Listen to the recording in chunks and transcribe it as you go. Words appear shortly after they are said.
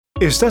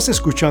Estás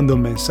escuchando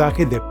un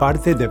mensaje de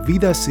parte de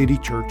Vida City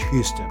Church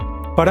Houston.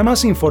 Para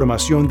más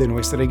información de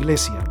nuestra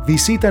iglesia,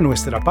 visita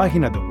nuestra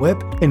página de web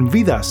en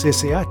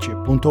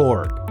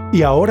vidassh.org.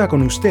 Y ahora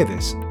con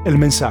ustedes, el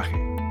mensaje.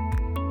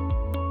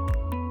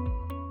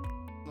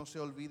 No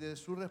se olvide de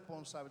su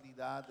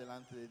responsabilidad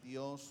delante de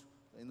Dios,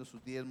 trayendo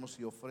sus diezmos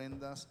y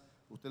ofrendas.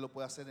 Usted lo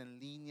puede hacer en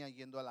línea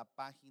yendo a la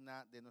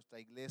página de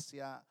nuestra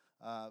iglesia,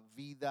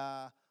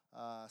 vidacch.org,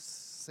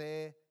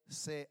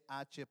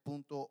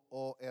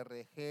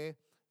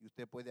 y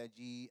usted puede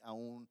allí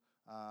aún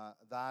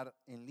dar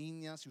en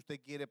línea. Si usted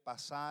quiere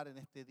pasar en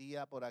este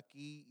día por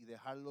aquí y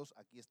dejarlos,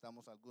 aquí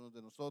estamos algunos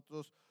de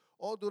nosotros,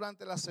 o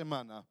durante la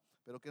semana.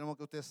 Pero queremos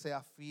que usted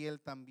sea fiel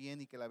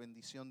también y que la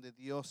bendición de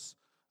Dios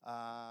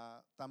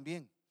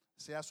también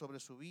sea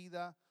sobre su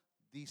vida.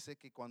 Dice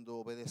que cuando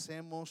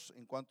obedecemos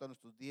en cuanto a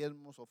nuestros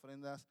diezmos,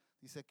 ofrendas,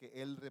 dice que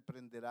Él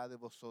reprenderá de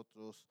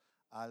vosotros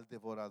al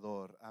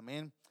devorador.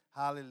 Amén.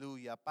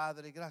 Aleluya.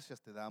 Padre,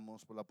 gracias te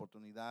damos por la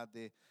oportunidad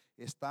de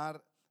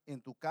estar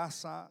en tu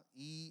casa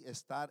y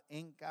estar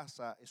en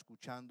casa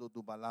escuchando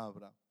tu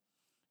palabra.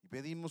 Y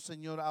pedimos,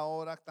 Señor,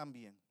 ahora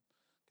también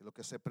que lo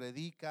que se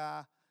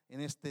predica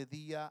en este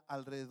día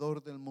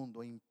alrededor del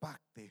mundo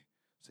impacte,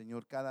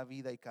 Señor, cada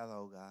vida y cada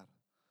hogar.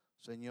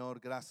 Señor,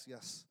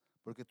 gracias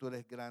porque tú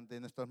eres grande.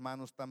 En nuestras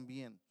manos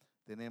también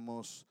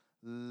tenemos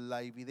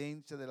la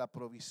evidencia de la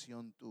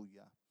provisión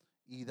tuya,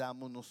 y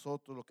damos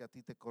nosotros lo que a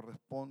ti te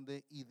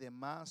corresponde y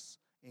demás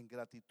en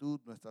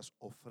gratitud nuestras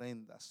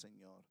ofrendas,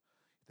 Señor.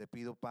 Te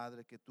pido,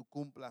 Padre, que tú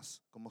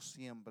cumplas como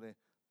siempre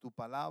tu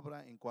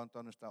palabra en cuanto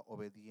a nuestra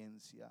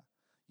obediencia.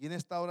 Y en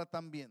esta hora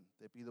también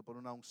te pido por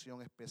una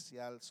unción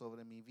especial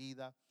sobre mi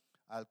vida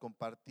al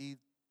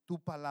compartir tu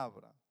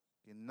palabra,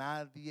 que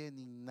nadie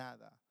ni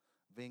nada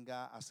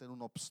venga a ser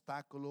un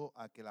obstáculo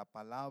a que la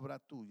palabra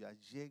tuya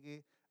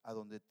llegue a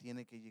donde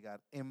tiene que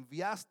llegar.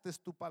 Enviaste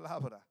tu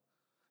palabra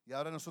y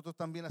ahora nosotros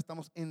también la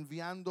estamos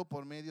enviando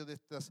por medio de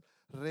estas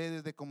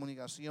redes de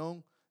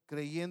comunicación,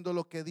 creyendo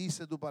lo que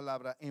dice tu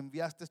palabra.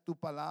 Enviaste tu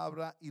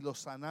palabra y los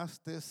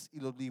sanaste y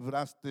los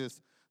libraste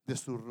de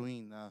su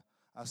ruina.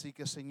 Así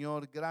que,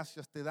 Señor,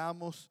 gracias te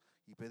damos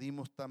y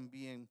pedimos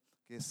también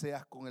que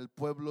seas con el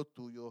pueblo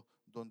tuyo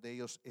donde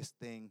ellos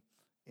estén,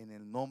 en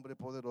el nombre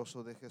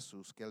poderoso de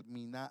Jesús. Que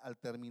al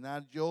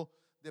terminar yo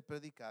de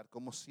predicar,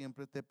 como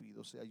siempre te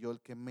pido, sea yo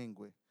el que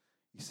mengüe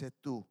y sé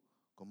tú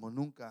como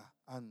nunca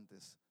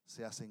antes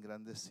seas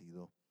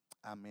engrandecido.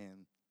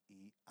 Amén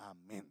y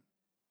amén.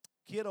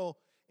 Quiero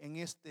en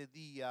este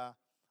día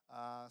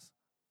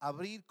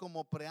abrir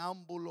como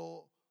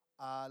preámbulo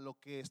a lo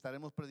que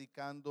estaremos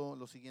predicando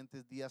los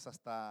siguientes días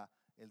hasta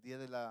el día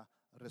de la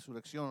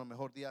resurrección, o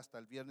mejor día hasta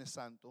el Viernes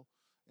Santo.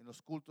 En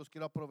los cultos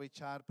quiero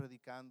aprovechar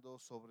predicando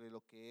sobre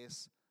lo que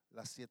es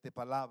las 7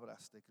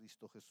 palabras de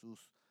Cristo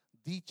Jesús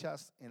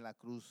dichas en la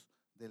cruz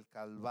del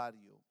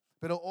Calvario.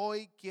 Pero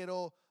hoy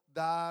quiero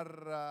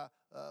dar,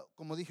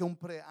 como dije, un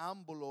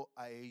preámbulo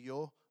a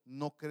ello.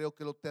 No creo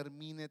que lo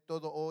termine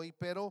todo hoy,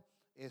 pero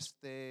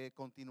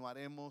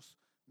continuaremos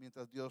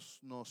mientras Dios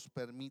nos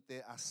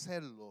permite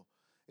hacerlo.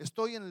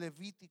 Estoy en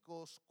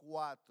Levíticos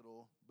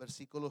 4,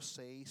 versículo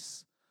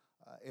 6,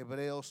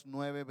 Hebreos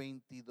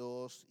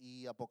 9:22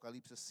 y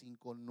Apocalipsis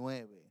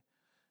 5:9.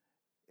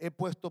 He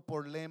puesto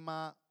por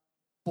lema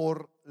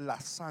por la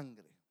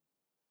sangre.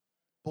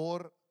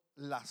 Por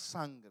la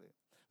sangre.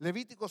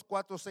 Levíticos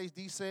 4:6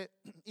 dice: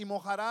 y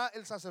mojará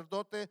el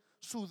sacerdote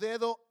su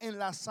dedo en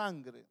la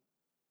sangre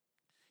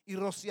y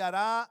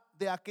rociará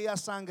de aquella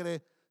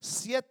sangre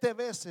 7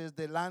 veces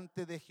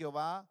delante de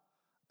Jehová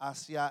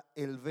hacia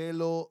el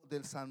velo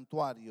del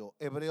santuario.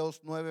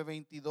 Hebreos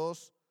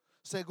 9:22.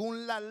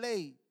 Según la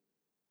ley,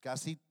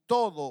 casi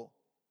todo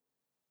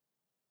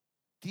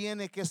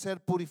tiene que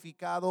ser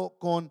purificado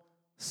con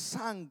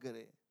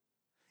sangre,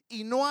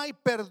 y no hay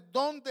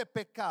perdón de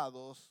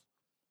pecados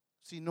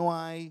si no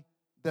hay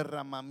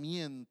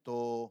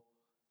derramamiento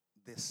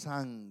de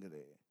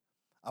sangre.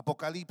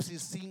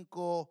 Apocalipsis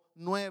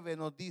 5:9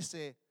 nos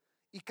dice: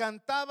 y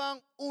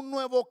cantaban un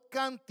nuevo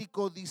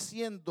cántico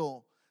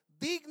diciendo: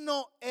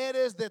 digno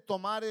eres de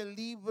tomar el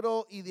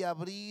libro y de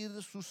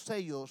abrir sus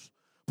sellos,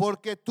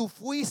 porque tú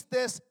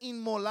fuiste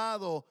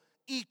inmolado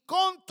y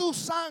con tu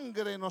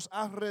sangre nos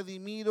has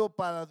redimido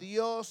para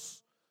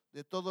Dios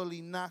de todo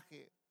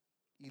linaje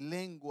y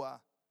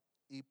lengua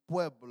y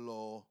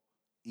pueblo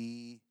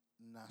y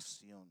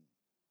nación.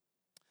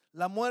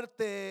 La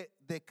muerte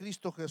de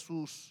Cristo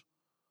Jesús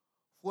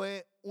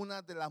fue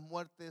una de las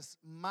muertes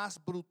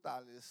más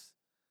brutales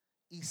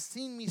y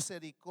sin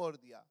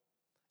misericordia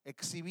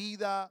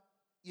exhibida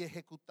y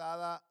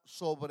ejecutada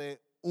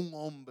sobre un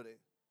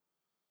hombre.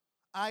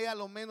 Hay a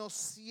lo menos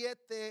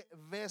 7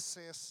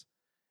 veces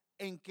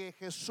en que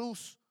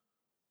Jesús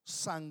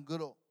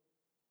sangró,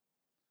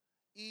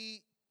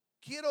 y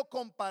quiero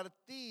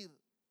compartir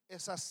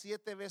esas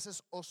 7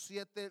 veces o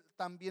 7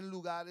 también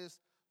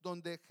lugares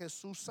donde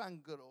Jesús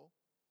sangró,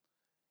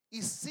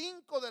 y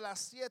 5 de las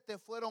 7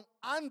 fueron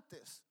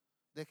antes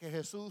de que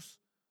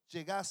Jesús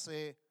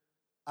llegase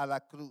a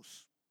la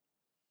cruz.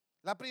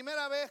 La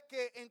primera vez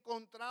que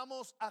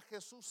encontramos a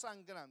Jesús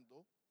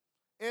sangrando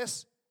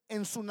es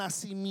en su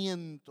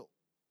nacimiento.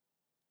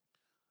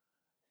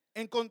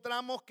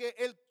 Encontramos que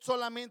él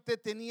solamente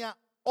tenía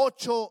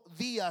 8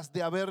 días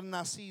de haber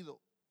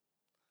nacido.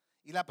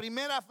 Y la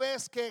primera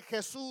vez que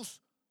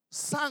Jesús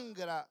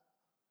sangra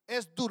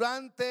es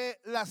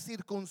durante la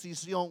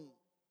circuncisión.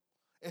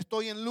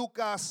 Estoy en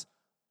Lucas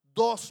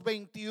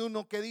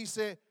 2:21 que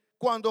dice: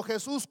 cuando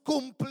Jesús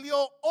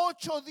cumplió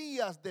 8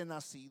 días de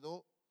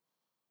nacido,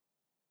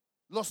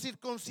 lo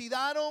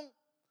circuncidaron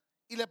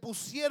y le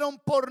pusieron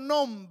por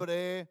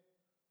nombre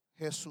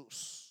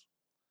Jesús.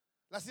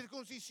 La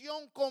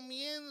circuncisión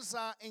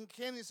comienza en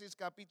Génesis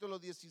capítulo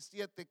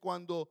 17,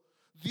 cuando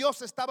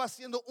Dios estaba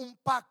haciendo un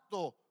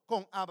pacto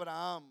con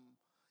Abraham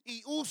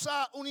y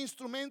usa un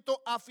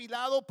instrumento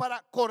afilado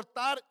para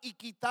cortar y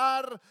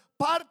quitar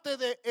parte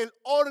del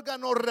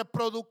órgano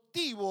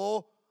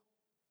reproductivo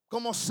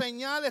como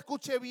señal,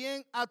 escuche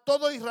bien, a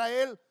todo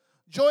Israel: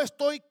 yo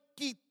estoy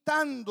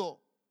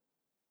quitando,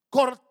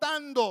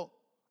 cortando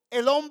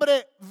el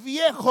hombre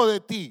viejo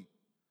de ti.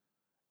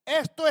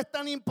 Esto es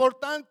tan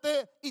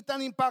importante y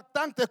tan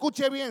impactante,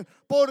 escuche bien,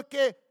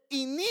 porque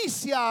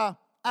inicia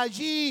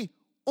allí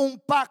un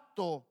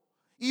pacto.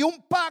 Y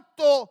un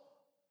pacto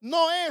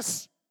no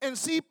es en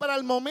sí para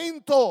el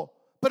momento,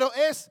 pero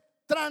es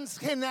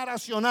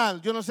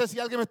transgeneracional. Yo no sé si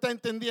alguien me está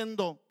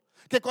entendiendo.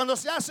 Que cuando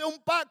se hace un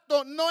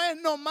pacto no es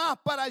nomás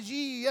para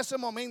allí ese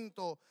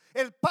momento.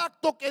 El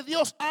pacto que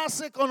Dios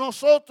hace con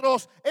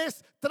nosotros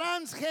es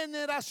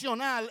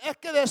transgeneracional.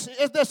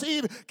 Es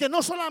decir, que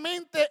no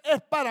solamente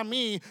es para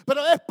mí,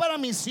 pero es para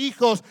mis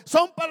hijos.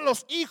 Son para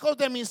los hijos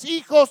de mis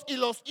hijos y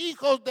los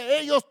hijos de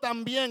ellos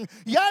también.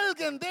 Y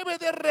alguien debe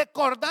de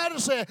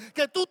recordarse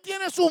que tú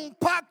tienes un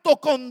pacto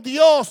con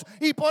Dios.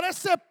 Y por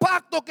ese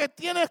pacto que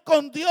tienes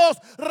con Dios,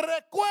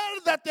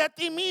 recuérdate a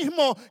ti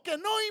mismo que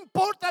no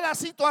importa la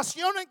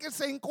situación en que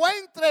se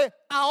encuentre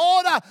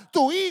ahora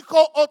tu hijo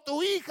o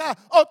tu hija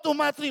o tu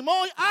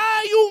matrimonio,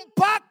 hay un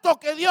pacto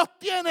que Dios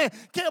tiene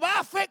que va a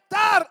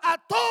afectar a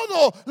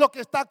todo lo que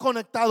está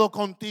conectado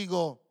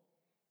contigo.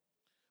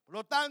 Por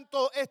lo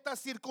tanto, esta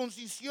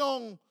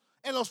circuncisión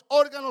en los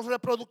órganos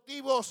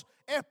reproductivos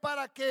es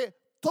para que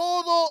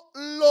todo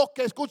lo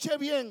que, escuche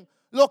bien,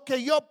 lo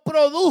que yo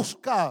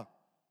produzca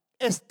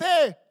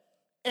esté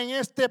en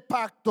este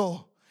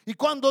pacto. Y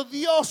cuando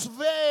Dios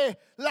ve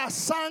la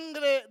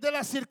sangre de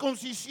la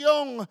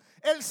circuncisión,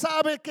 Él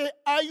sabe que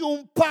hay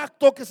un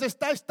pacto que se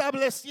está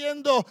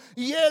estableciendo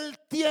y Él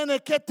tiene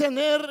que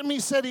tener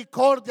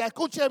misericordia.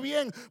 Escuche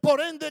bien,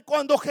 por ende,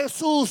 cuando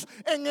Jesús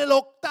en el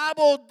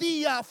 8º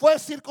día fue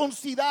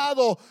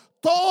circuncidado,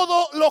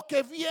 todo lo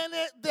que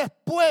viene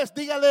después,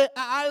 dígale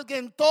a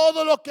alguien,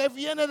 todo lo que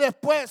viene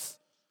después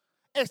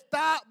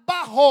está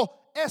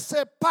bajo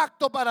ese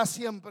pacto para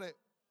siempre.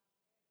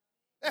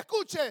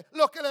 Escuche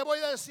lo que le voy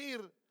a decir.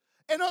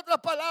 En otras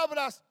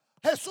palabras,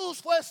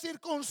 Jesús fue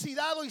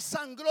circuncidado y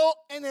sangró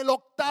en el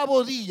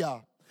 8º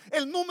día.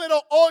 El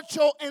número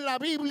 8 en la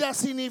Biblia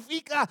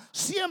significa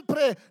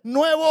siempre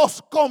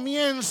nuevos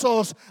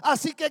comienzos.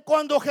 Así que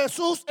cuando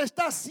Jesús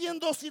está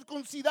siendo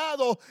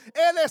circuncidado,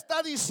 Él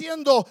está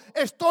diciendo: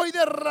 estoy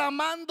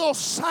derramando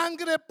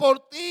sangre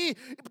por ti.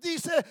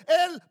 Dice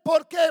Él,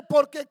 ¿por qué?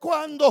 Porque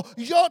cuando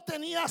yo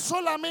tenía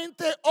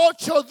solamente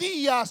 8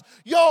 días,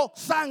 yo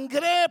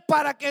sangré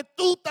para que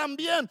tú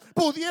también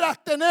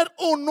pudieras tener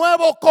un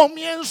nuevo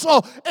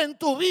comienzo en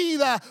tu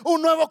vida,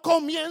 un nuevo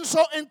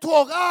comienzo en tu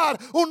hogar,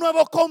 un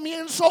nuevo comienzo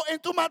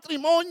en tu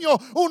matrimonio,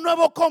 un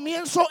nuevo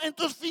comienzo en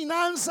tus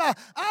finanzas.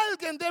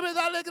 Alguien debe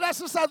darle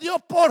gracias a Dios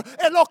por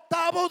el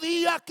 8º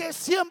día, que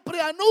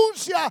siempre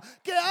anuncia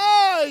que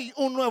hay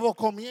un nuevo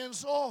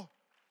comienzo.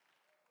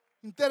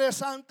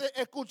 Interesante,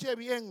 escuche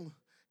bien,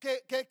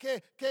 que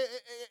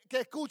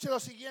escuche lo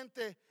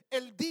siguiente: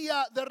 el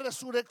día de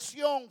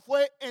resurrección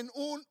fue en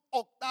un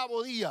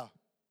 8º día.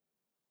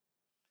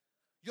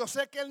 Yo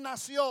sé que Él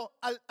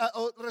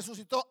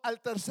resucitó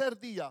al 3er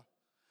día,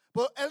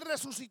 pero Él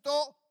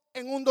resucitó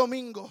en un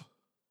domingo.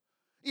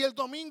 Y el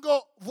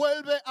domingo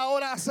vuelve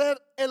ahora a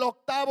ser el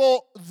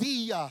 8º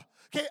día.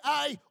 Que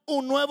hay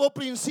un nuevo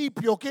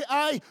principio, que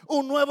hay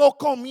un nuevo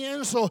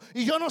comienzo.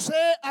 Y yo no sé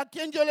a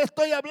quién yo le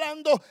estoy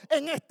hablando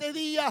en este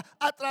día,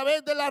 a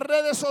través de las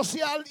redes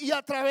sociales y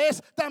a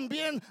través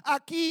también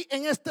aquí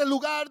en este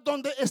lugar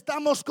donde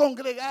estamos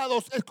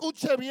congregados.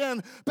 Escuche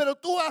bien, pero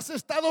tú has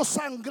estado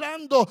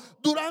sangrando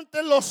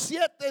durante los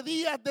 7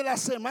 días de la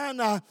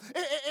semana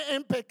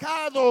en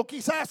pecado,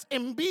 quizás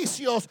en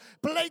vicios,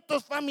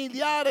 pleitos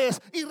familiares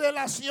y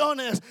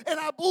relaciones, en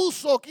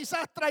abuso,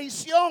 quizás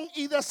traición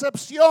y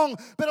decepción.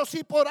 Pero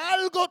si por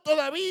algo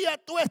todavía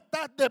tú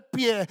estás de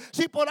pie,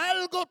 si por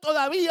algo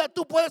todavía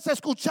tú puedes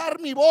escuchar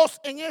mi voz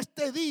en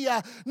este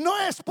día, no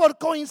es por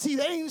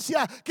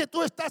coincidencia que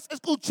tú estás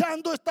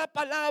escuchando esta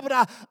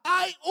palabra.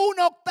 Hay un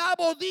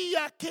 8º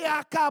día que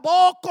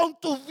acabó con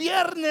tu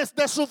viernes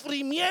de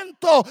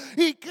sufrimiento,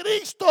 y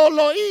Cristo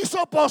lo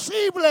hizo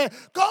posible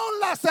con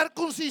la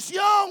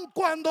circuncisión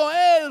cuando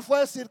Él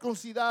fue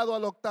circuncidado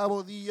al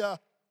 8º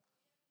día.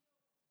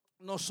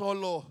 No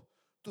solo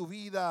tu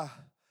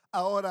vida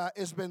ahora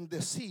es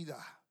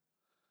bendecida,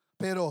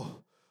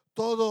 pero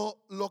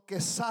todo lo que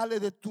sale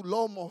de tus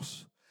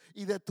lomos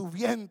y de tu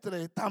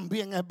vientre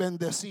también es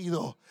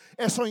bendecido.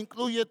 Eso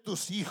incluye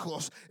tus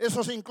hijos,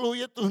 eso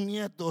incluye tus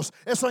nietos,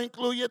 eso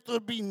incluye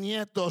tus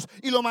bisnietos.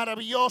 Y lo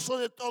maravilloso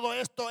de todo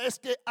esto es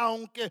que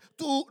aunque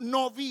tú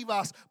no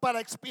vivas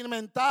para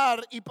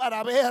experimentar y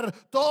para ver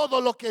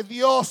todo lo que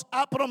Dios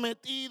ha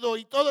prometido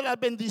y todas las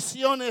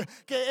bendiciones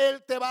que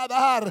Él te va a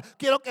dar,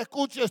 quiero que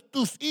escuches,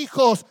 tus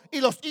hijos y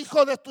los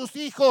hijos de tus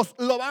hijos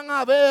lo van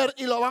a ver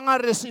y lo van a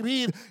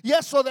recibir. Y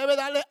eso debe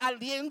darle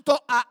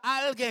aliento a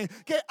alguien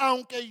que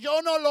aunque yo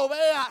no lo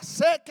vea,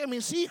 sé que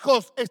mis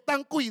hijos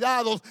están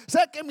cuidados,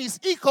 sé que mis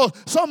hijos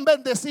son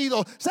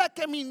bendecidos, sé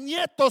que mis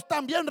nietos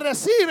también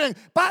reciben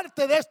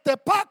parte de este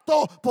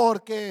pacto,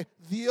 porque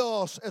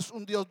Dios es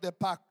un Dios de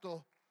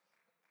pacto.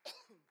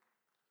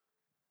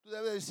 Tú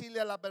debes decirle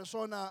a la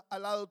persona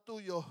al lado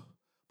tuyo,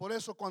 por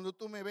eso cuando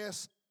tú me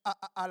ves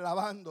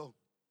alabando,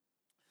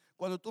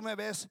 cuando tú me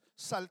ves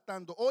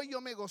saltando, hoy yo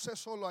me gocé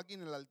solo aquí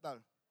en el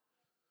altar.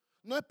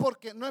 No es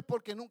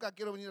porque nunca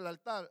quiero venir al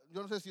altar.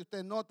 Yo no sé si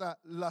usted nota,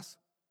 las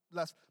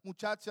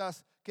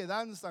muchachas que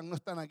danzan no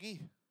están aquí.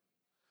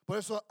 Por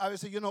eso a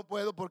veces yo no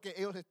puedo, porque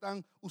ellos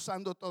están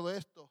usando todo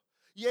esto.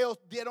 Y ellos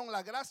dieron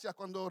las gracias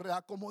cuando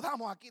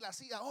reacomodamos aquí la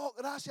silla. Oh,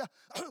 gracias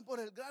por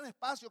el gran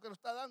espacio que nos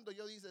está dando.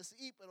 Yo dije,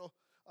 sí, pero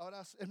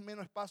ahora es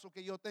menos espacio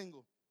que yo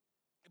tengo.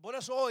 Y por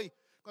eso hoy,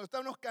 cuando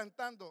estábamos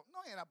cantando,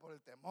 no era por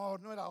el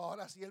temor, no era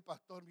ahora sí el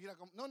pastor, mira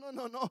cómo.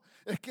 No.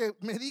 Es que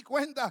me di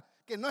cuenta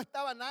que no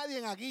estaba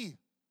nadie aquí.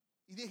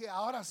 Y dije,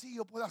 ahora sí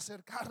yo puedo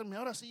acercarme,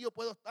 ahora sí yo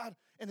puedo estar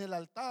en el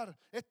altar.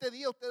 Este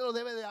día usted lo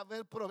debe de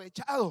haber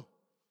aprovechado.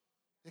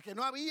 De que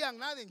no había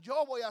nadie,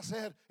 yo voy a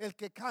ser el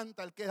que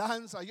canta, el que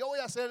danza. Yo voy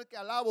a ser el que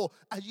alabo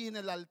allí en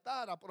el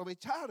altar.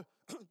 Aprovechar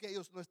que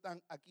ellos no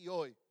están aquí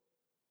hoy.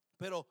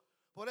 Pero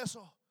por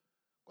eso,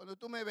 cuando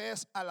tú me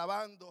ves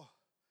alabando,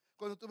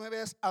 cuando tú me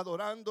ves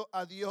adorando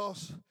a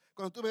Dios,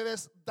 cuando tú me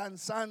ves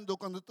danzando,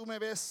 cuando tú me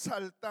ves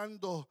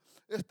saltando,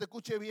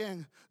 escuche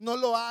bien, no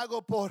lo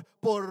hago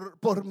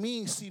por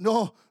mí,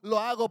 sino lo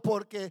hago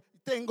porque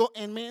tengo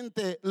en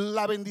mente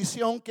la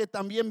bendición que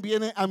también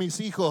viene a mis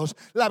hijos,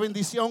 la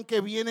bendición que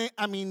viene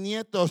a mis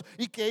nietos,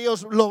 y que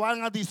ellos lo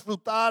van a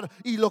disfrutar,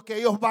 y lo que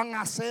ellos van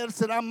a hacer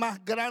será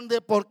más grande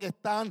porque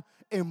están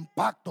en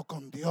pacto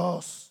con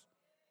Dios.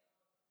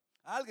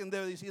 Alguien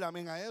debe decir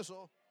amén a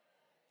eso.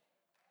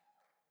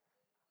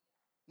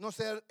 No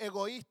ser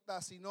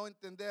egoísta, sino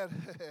entender,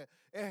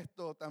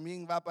 esto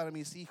también va para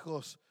mis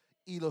hijos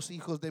y los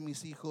hijos de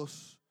mis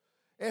hijos.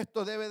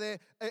 Esto debe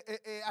de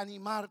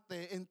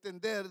animarte,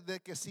 entender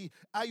de que si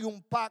hay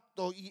un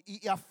pacto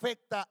y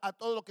afecta a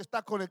todo lo que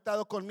está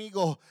conectado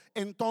conmigo,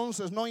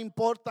 entonces no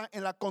importa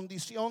en la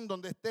condición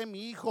donde esté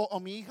mi hijo o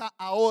mi hija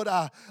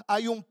ahora,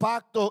 hay un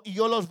pacto y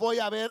yo los voy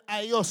a ver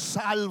a ellos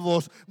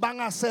salvos,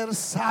 van a ser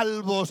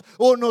salvos.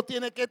 Uno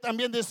tiene que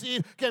también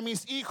decir que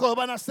mis hijos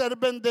van a ser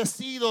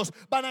bendecidos,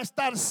 van a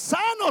estar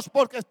sanos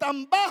porque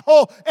están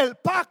bajo el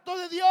pacto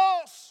de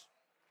Dios.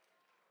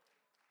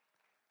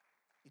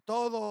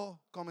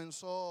 Todo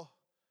comenzó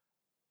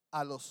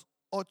a los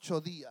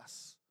 8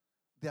 días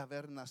de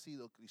haber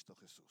nacido Cristo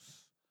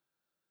Jesús.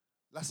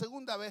 La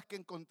segunda vez que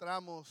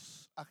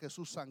encontramos a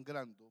Jesús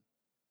sangrando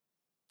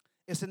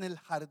es en el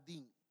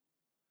jardín.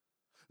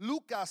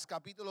 Lucas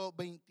capítulo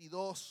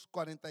 22,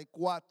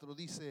 44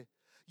 dice: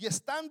 y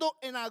estando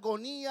en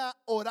agonía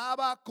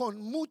oraba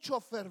con mucho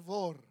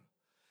fervor,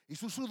 y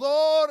su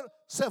sudor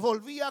se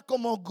volvía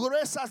como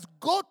gruesas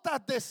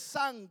gotas de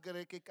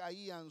sangre que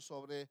caían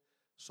sobre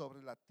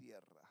la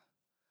tierra.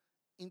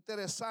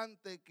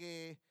 Interesante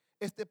que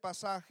este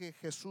pasaje,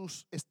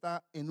 Jesús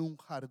está en un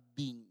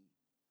jardín.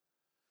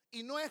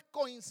 Y no es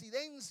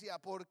coincidencia,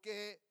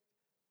 porque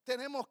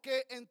tenemos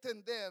que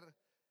entender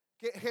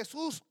que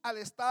Jesús, al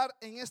estar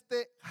en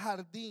este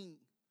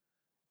jardín,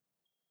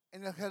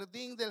 en el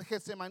jardín del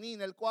Getsemaní,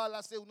 en el cual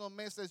hace unos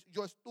meses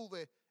yo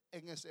estuve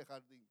en ese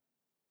jardín,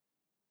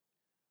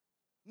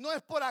 no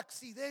es por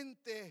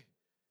accidente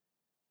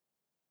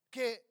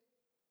que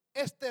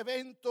este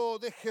evento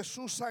de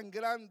Jesús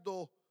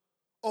sangrando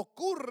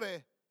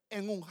ocurre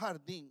en un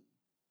jardín.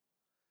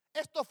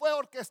 Esto fue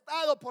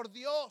orquestado por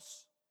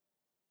Dios.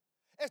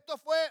 Esto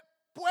fue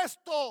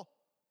puesto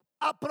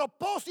a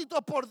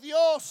propósito por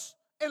Dios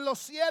en los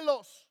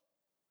cielos,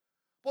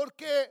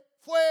 porque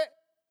fue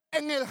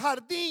en el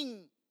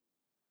jardín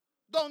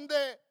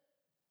donde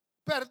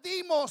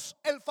perdimos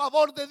el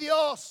favor de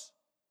Dios.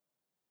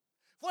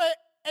 Fue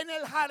en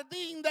el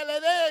jardín del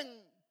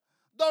Edén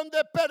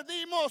donde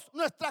perdimos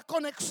nuestra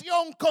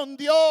conexión con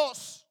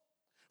Dios.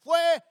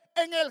 Fue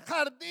en el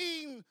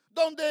jardín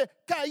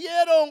donde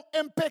cayeron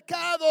en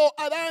pecado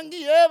Adán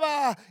y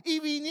Eva, y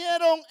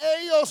vinieron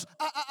ellos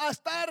a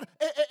estar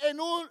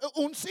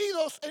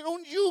uncidos en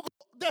un yugo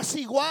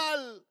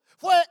desigual.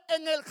 fue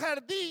en el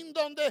jardín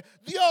donde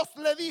Dios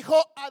le dijo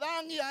a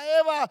Adán y a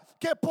Eva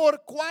que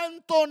por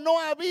cuanto no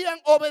habían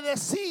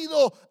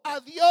obedecido a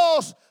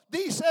Dios,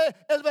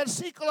 dice el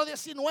versículo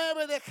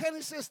 19 de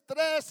Génesis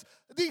 3,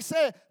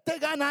 dice: te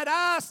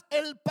ganarás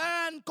el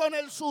pan con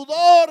el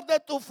sudor de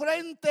tu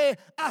frente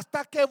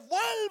hasta que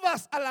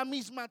vuelvas a la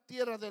misma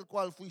tierra del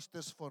cual fuiste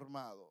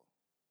formado.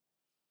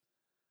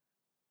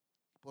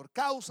 Por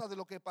causa de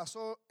lo que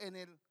pasó en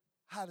el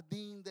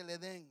jardín del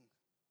Edén,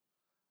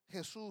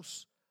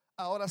 Jesús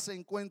ahora se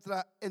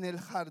encuentra en el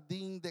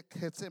jardín de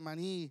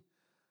Getsemaní.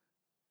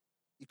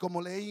 Y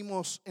como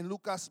leímos en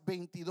Lucas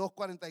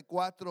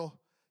 22:44,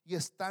 y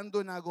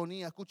estando en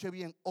agonía, escuche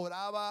bien,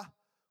 oraba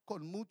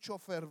con mucho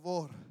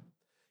fervor,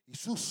 y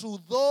su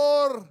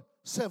sudor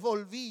se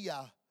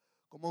volvía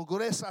como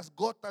gruesas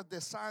gotas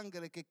de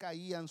sangre que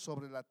caían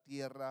sobre la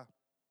tierra.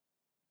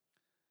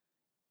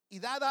 Y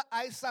dada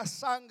a esa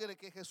sangre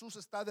que Jesús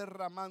está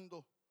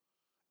derramando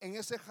en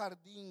ese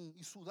jardín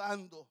y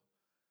sudando,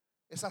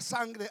 esa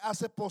sangre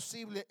hace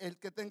posible, el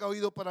que tenga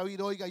oído para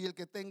oír, oiga, y el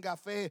que tenga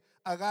fe,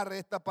 agarre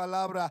esta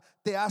palabra,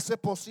 te hace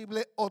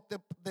posible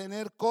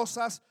obtener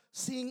cosas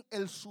sin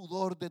el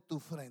sudor de tu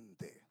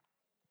frente.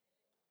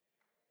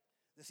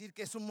 Es decir,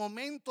 que es un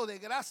momento de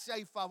gracia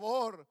y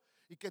favor,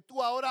 y que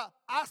tú ahora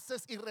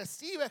haces y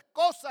recibes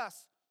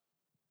cosas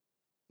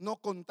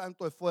no con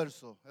tanto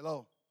esfuerzo.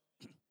 Hello.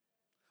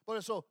 Por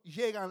eso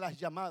llegan las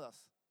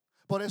llamadas.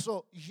 Por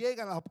eso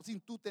llegan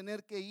sin tú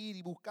tener que ir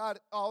y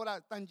buscar. Ahora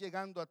están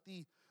llegando a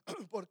ti.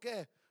 ¿Por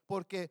qué?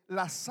 Porque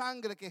la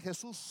sangre que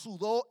Jesús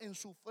sudó en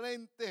su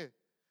frente,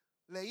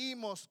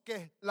 leímos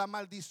que la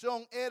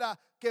maldición era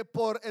que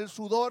por el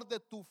sudor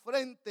de tu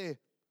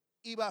frente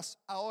ibas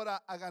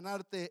ahora a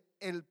ganarte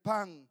el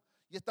pan.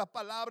 Y esta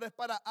palabra es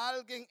para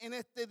alguien en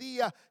este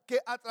día que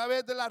a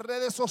través de las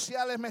redes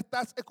sociales me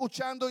estás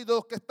escuchando, y de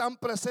los que están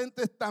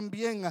presentes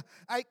también.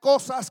 Hay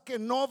cosas que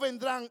no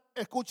vendrán,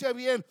 escuche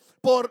bien,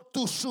 por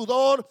tu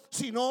sudor,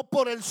 sino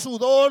por el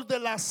sudor de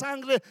la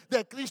sangre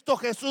de Cristo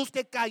Jesús,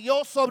 que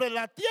cayó sobre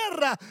la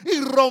tierra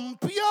y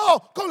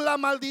rompió con la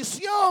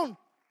maldición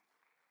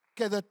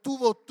que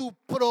detuvo tu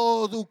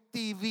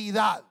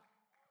productividad.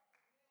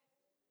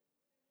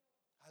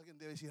 Alguien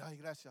debe decir: ay,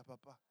 gracias,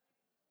 papá.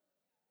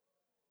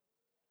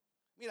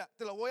 Mira,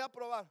 te lo voy a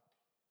probar.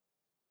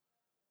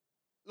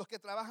 Los que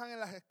trabajan en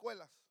las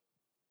escuelas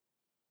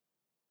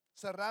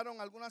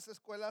cerraron algunas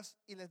escuelas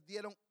y les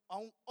dieron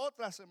aún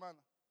otra semana.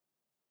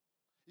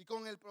 Y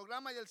con el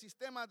programa y el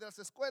sistema de las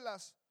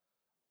escuelas,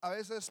 a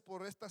veces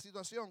por esta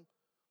situación,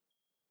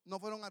 no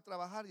fueron a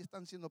trabajar y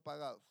están siendo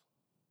pagados.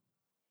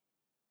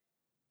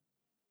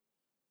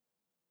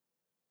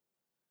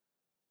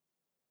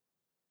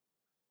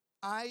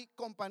 Hay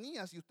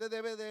compañías, y usted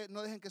debe de,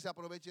 no dejen que se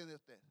aproveche de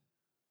usted,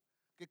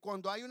 que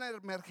cuando hay una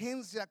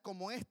emergencia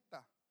como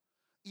esta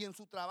y en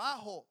su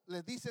trabajo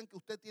les dicen que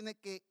usted tiene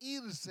que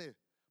irse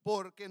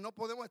porque no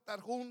podemos estar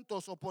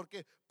juntos o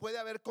porque puede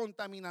haber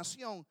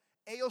contaminación,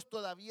 ellos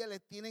todavía le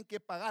tienen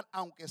que pagar,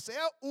 aunque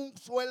sea un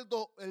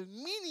sueldo el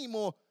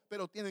mínimo,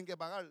 pero tienen que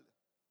pagarle.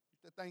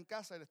 Usted está en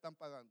casa y le están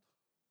pagando.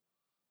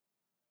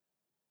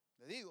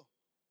 Le digo,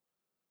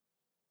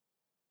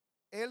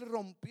 él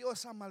rompió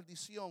esa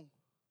maldición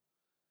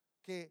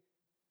que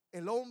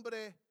el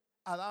hombre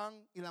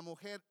Adán y la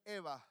mujer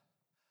Eva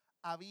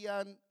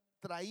habían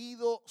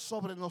traído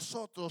sobre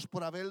nosotros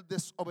por haber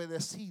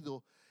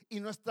desobedecido. Y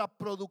nuestra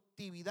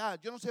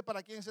productividad, yo no sé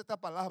para quién es esta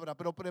palabra,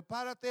 pero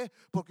prepárate,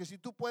 porque si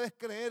tú puedes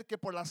creer que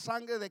por la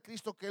sangre de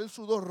Cristo que él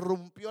sudó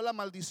rompió la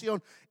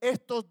maldición,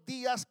 estos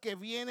días que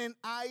vienen,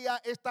 haya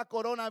esta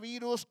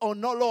coronavirus o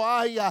no lo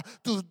haya,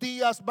 tus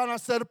días van a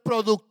ser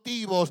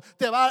productivos,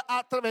 te va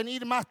a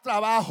venir más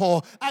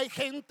trabajo. Hay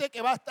gente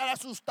que va a estar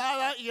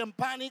asustada y en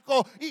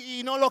pánico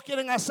y no lo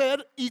quieren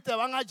hacer, y te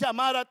van a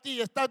llamar a ti.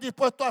 ¿Estás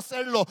dispuesto a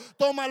hacerlo?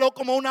 Tómalo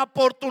como una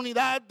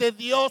oportunidad de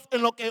Dios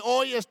en lo que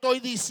hoy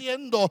estoy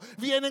diciendo.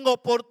 Vienen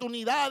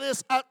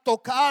oportunidades a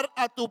tocar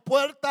a tu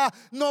puerta.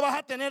 No vas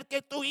a tener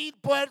que tú ir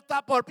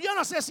puerta por. Yo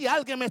no sé si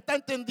alguien me está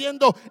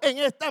entendiendo en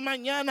esta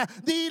mañana.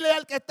 Dile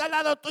al que está al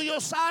lado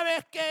tuyo: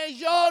 sabes que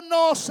yo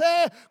no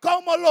sé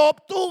cómo lo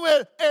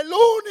obtuve. El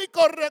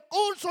único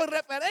recurso y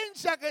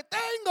referencia que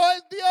tengo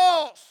es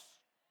Dios.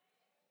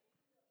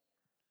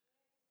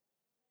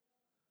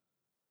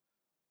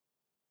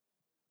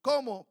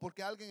 ¿Cómo?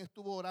 Porque alguien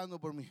estuvo orando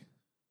por mí.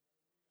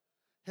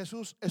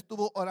 Jesús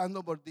estuvo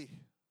orando por ti.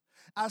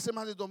 Hace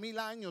más de 2000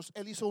 años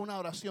Él hizo una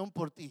oración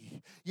por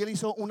ti y Él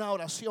hizo una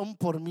oración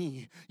por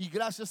mí. Y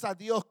gracias a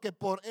Dios que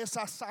por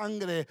esa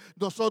sangre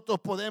nosotros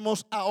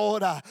podemos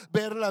ahora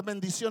ver las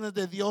bendiciones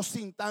de Dios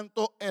sin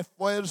tanto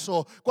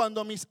esfuerzo.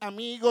 Cuando mis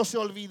amigos se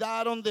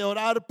olvidaron de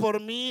orar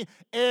por mí,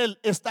 Él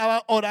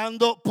estaba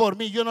orando por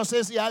mí. Yo no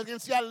sé si alguien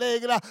se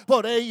alegra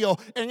por ello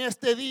en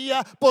este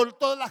día, por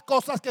todas las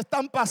cosas que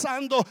están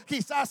pasando.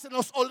 Quizás se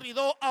nos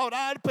olvidó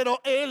orar,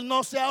 pero Él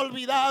no se ha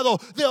olvidado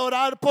de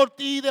orar por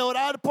ti, de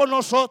orar por nosotros.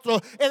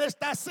 nosotros. Él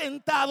está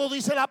sentado,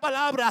 dice la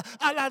palabra,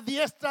 a la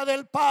diestra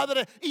del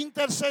Padre,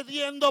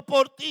 intercediendo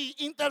por ti,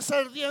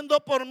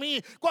 intercediendo por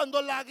mí.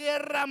 Cuando la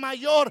guerra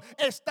mayor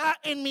está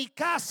en mi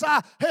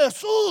casa,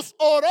 Jesús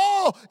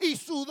oró y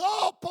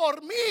sudó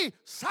por mí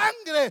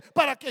sangre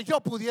para que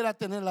yo pudiera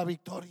tener la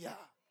victoria.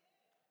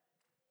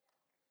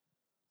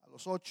 A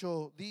los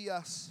 8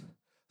 días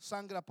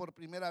sangra por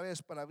primera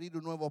vez para abrir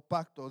un nuevo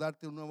pacto,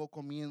 darte un nuevo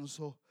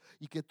comienzo,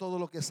 y que todo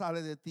lo que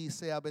sale de ti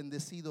sea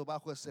bendecido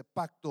bajo ese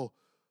pacto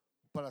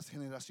para las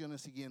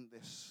generaciones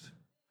siguientes.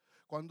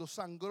 Cuando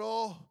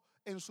sangró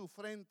en su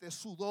frente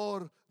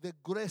sudor de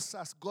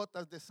gruesas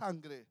gotas de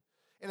sangre,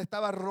 Él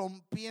estaba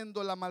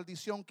rompiendo la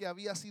maldición que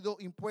había sido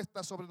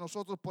impuesta sobre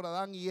nosotros por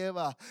Adán y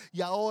Eva.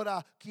 Y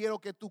ahora quiero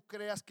que tú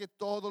creas que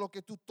todo lo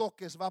que tú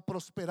toques va a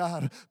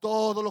prosperar.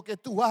 Todo lo que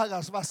tú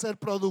hagas va a ser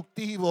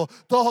productivo.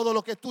 Todo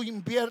lo que tú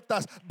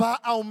inviertas va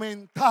a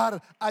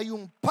aumentar. Hay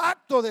un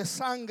pacto de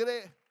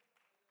sangre.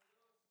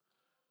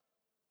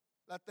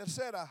 La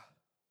tercera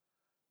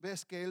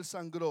vez que Él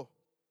sangró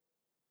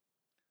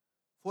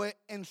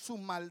fue en su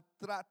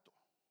maltrato.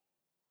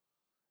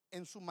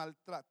 En su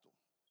maltrato.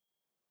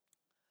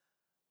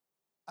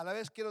 A la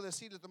vez quiero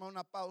decirle, tomar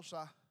una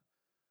pausa,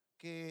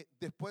 que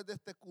después de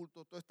este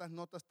culto todas estas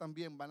notas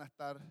también van a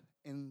estar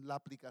en la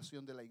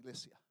aplicación de la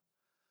iglesia.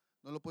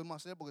 No lo podemos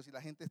hacer porque si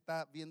la gente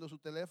está viendo su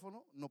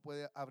teléfono no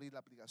puede abrir la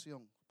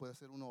aplicación, puede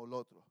ser uno o el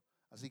otro.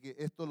 Así que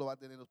esto lo va a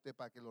tener usted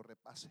para que lo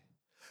repase.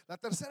 La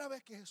tercera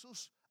vez que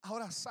Jesús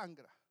ahora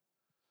sangra.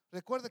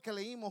 Recuerde que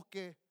leímos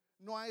que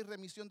no hay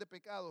remisión de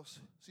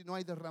pecados si no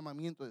hay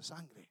derramamiento de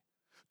sangre.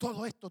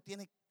 Todo esto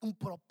tiene un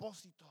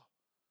propósito.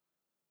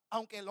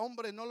 Aunque el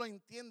hombre no lo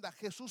entienda,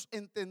 Jesús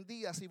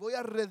entendía: si voy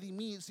a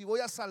redimir, si voy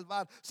a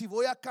salvar, si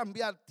voy a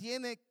cambiar,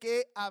 tiene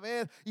que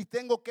haber y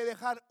tengo que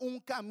dejar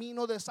un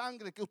camino de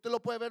sangre, que usted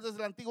lo puede ver desde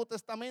el Antiguo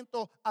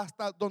Testamento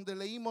hasta donde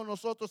leímos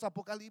nosotros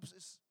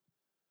Apocalipsis.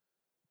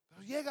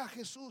 Pero llega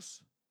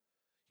Jesús,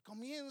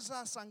 comienza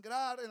a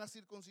sangrar en la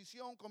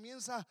circuncisión,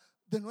 comienza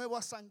de nuevo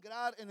a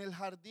sangrar en el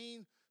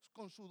jardín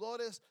con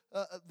sudores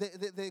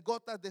de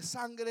gotas de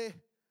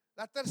sangre.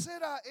 La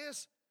tercera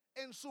es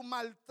en su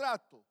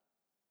maltrato.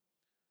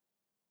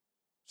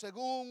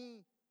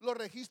 Según lo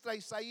registra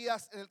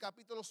Isaías en el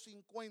capítulo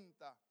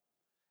 50,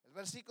 el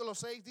versículo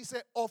 6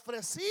 dice: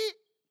 ofrecí,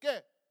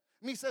 ¿qué?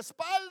 Mis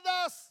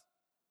espaldas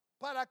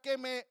para que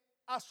me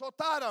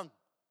azotaran.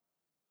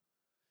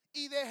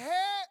 Y dejé,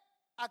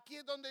 aquí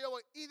es donde yo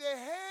voy, y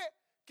dejé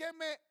que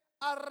me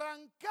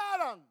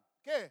arrancaran,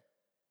 ¿qué?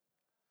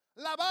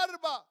 La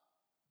barba.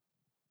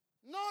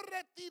 No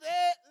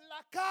retiré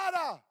la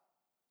cara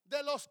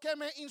de los que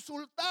me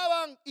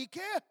insultaban, ¿y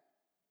qué?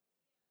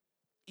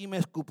 Y me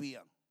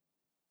escupían.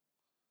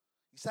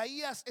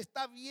 Isaías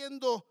está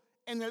viendo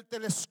en el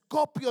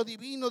telescopio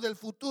divino del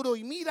futuro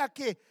y mira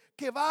que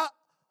va,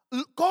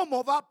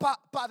 cómo va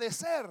a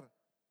padecer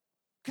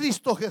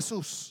Cristo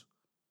Jesús.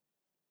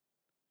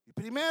 Y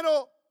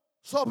primero,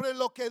 sobre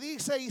lo que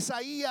dice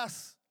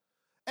Isaías,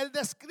 él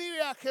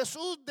describe a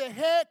Jesús: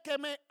 dejé que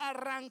me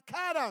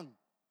arrancaran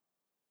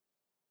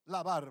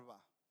la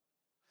barba.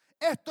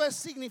 Esto es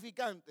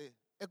significante,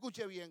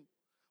 escuche bien.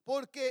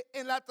 Porque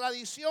en la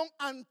tradición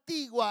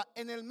antigua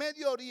en el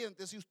Medio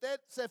Oriente, si usted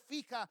se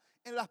fija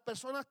en las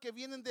personas que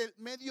vienen del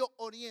Medio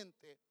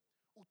Oriente,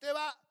 usted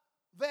va a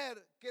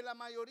ver que la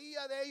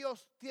mayoría de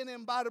ellos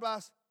tienen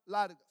barbas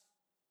largas.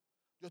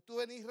 Yo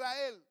estuve en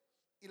Israel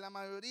y la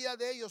mayoría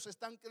de ellos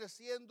están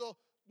creciendo,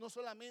 no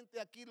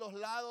solamente aquí los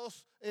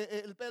lados,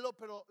 el pelo,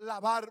 pero la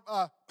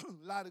barba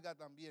larga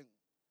también.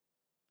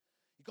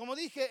 Y como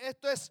dije,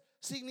 esto es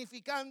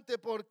significante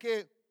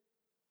porque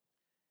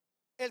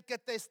el que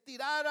te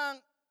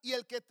estiraran y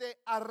el que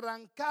te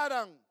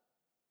arrancaran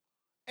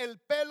el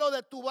pelo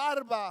de tu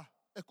barba,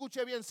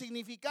 escuche bien,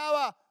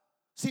 significaba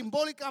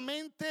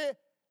simbólicamente: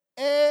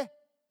 he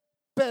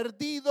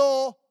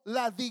perdido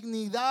la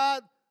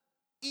dignidad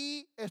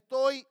y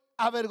estoy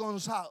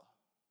avergonzado.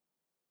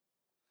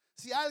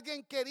 Si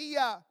alguien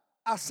quería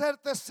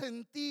hacerte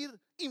sentir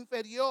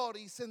inferior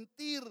y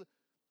sentir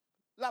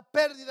la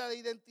pérdida de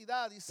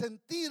identidad y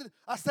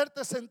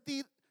hacerte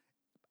sentir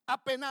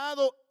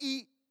apenado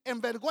y en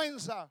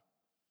vergüenza,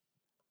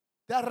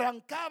 te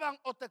arrancaban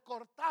o te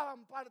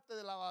cortaban parte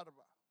de la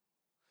barba.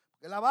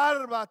 Porque la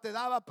barba te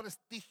daba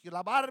prestigio,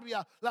 la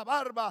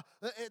barba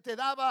te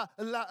daba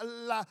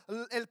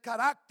el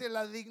carácter,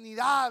 la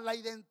dignidad, la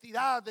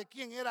identidad de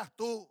quién eras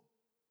tú.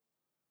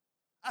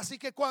 Así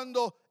que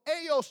cuando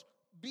ellos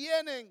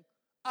vienen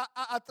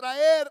a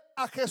traer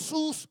a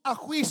Jesús a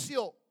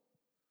juicio,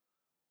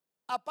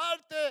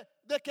 aparte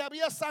de que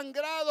había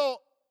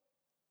sangrado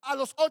a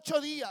los 8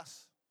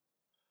 días,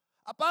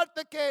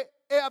 aparte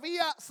que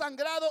había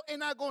sangrado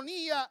en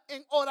agonía,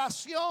 en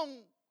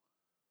oración,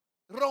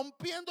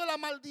 rompiendo la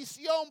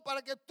maldición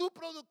para que tu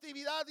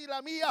productividad y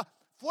la mía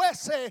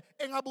fuese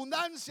en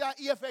abundancia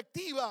y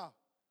efectiva,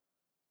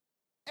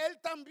 él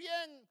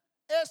también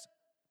es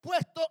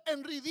puesto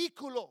en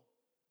ridículo.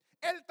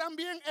 Él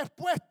también es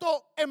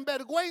puesto en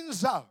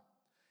vergüenza.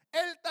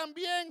 Él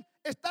también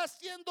está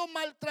siendo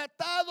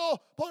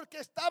maltratado porque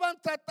estaban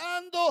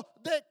tratando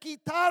de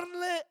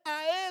quitarle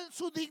a él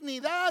su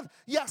dignidad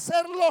y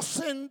hacerlo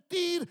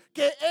sentir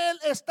que él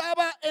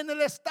estaba en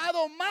el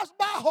estado más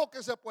bajo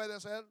que se puede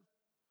ser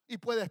y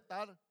puede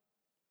estar.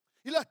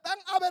 Y lo están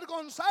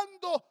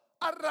avergonzando,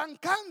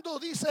 arrancando,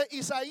 dice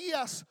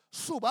Isaías,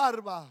 su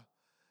barba.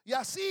 Y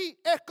así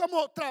es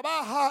como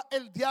trabaja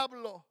el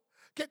diablo.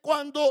 Que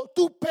cuando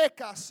tú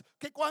pecas,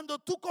 que cuando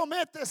tú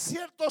cometes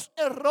ciertos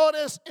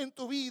errores en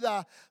tu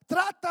vida,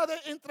 trata de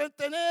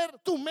entretener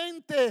tu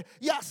mente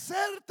y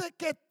hacerte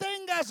que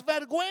tengas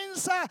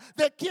vergüenza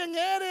de quién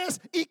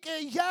eres y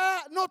que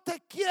ya no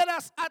te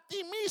quieras a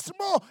ti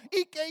mismo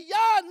y que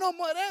ya no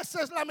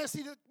mereces la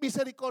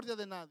misericordia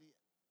de nadie.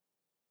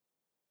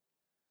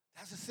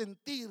 Te hace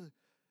sentir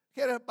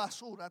que eres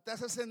basura, te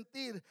hace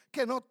sentir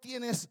que no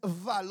tienes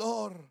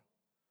valor.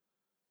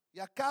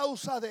 Y a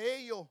causa de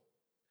ello,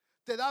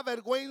 te da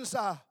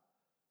vergüenza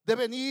de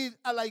venir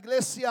a la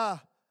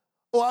iglesia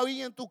o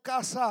ahí en tu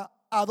casa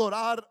a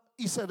adorar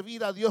y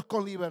servir a Dios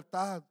con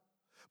libertad.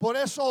 Por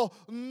eso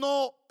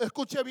no,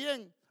 escuche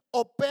bien,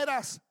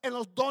 operas en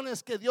los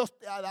dones que Dios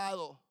te ha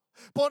dado.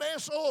 Por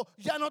eso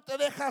ya no te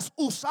dejas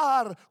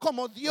usar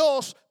como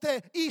Dios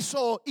te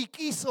hizo y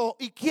quiso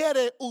y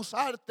quiere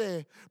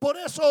usarte. Por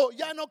eso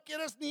ya no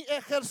quieres ni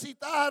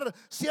ejercitar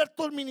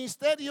ciertos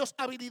ministerios,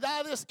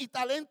 habilidades y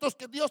talentos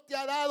que Dios te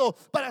ha dado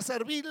para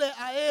servirle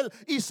a Él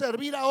y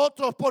servir a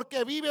otros,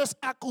 porque vives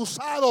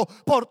acusado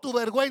por tu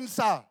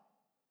vergüenza.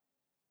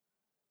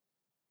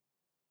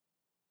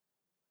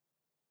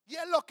 Y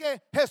es lo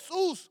que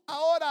Jesús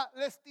ahora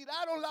les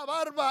tiraron la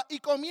barba y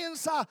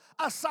comienza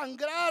a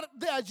sangrar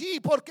de allí,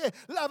 porque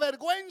la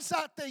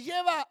vergüenza te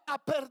lleva a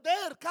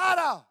perder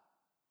cara.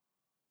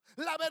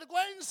 La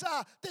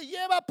vergüenza te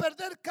lleva a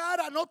perder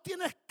cara. No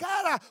tienes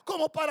cara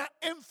como para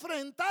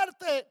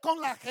enfrentarte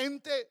con la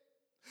gente.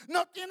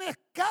 No tienes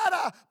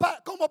cara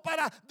como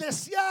para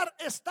desear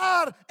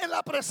estar en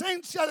la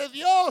presencia de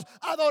Dios,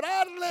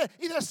 adorarle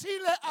y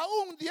decirle a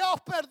un Dios,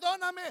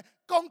 perdóname.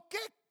 ¿Con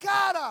qué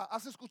cara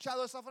has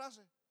escuchado esa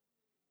frase?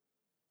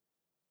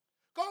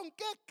 ¿Con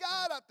qué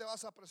cara te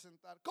vas a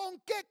presentar?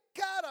 ¿Con qué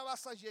cara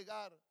vas a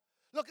llegar?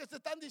 Lo que te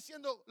están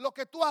diciendo, lo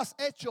que tú has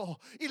hecho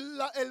y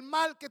el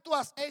mal que tú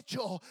has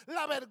hecho,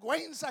 la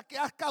vergüenza que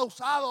has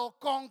causado,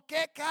 ¿con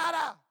qué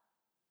cara?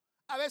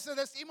 A veces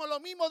decimos lo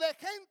mismo de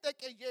gente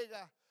que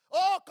llega.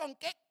 Oh, ¿con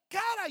qué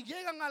cara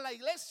llegan a la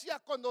iglesia?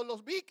 Cuando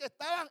los vi que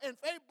estaban en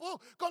Facebook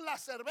con la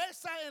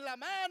cerveza en la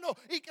mano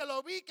y que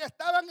lo vi que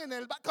estaban en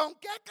el bar. ¿Con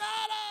qué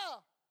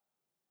cara?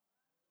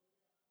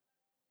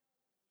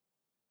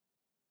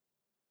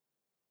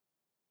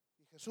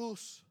 Y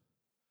Jesús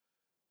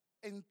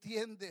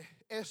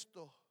entiende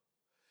esto.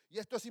 Y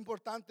esto es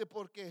importante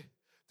porque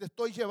te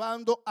estoy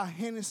llevando a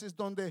Génesis,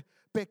 donde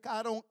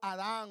pecaron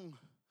Adán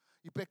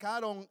y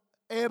pecaron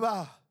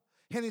Eva.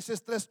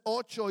 Génesis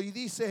 3:8, y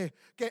dice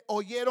que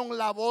oyeron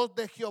la voz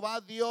de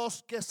Jehová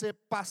Dios que se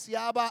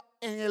paseaba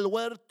en el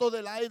huerto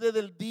del aire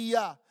del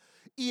día.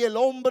 Y el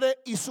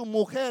hombre y su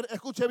mujer,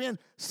 escuche bien,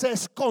 se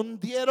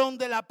escondieron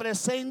de la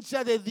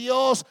presencia de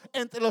Dios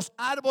entre los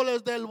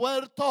árboles del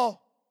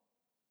huerto.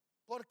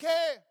 ¿Por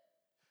qué?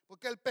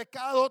 Porque el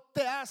pecado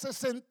te hace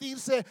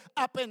sentirse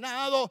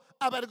apenado,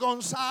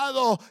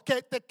 avergonzado,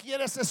 que te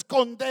quieres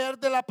esconder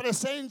de la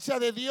presencia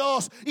de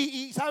Dios.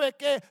 Y sabe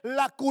que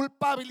la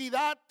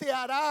culpabilidad te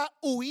hará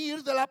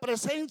huir de la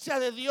presencia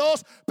de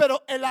Dios,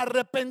 pero el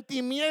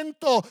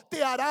arrepentimiento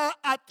te hará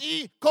a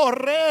ti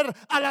correr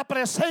a la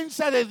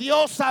presencia de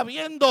Dios,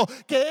 sabiendo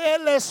que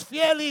Él es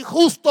fiel y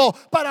justo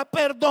para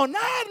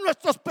perdonar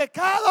nuestros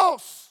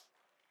pecados.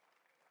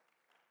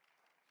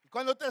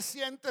 Cuando te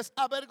sientes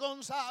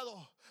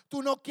avergonzado,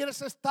 tú no quieres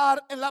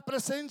estar en la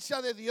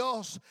presencia de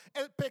Dios.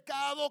 El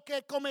pecado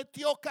que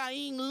cometió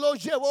Caín lo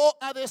llevó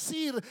a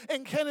decir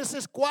en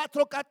Génesis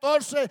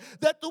 4:14,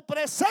 de tu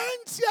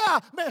presencia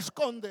me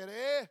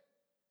esconderé.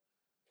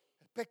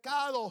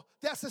 Pecado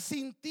te hace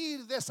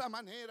sentir de esa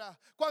manera.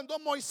 Cuando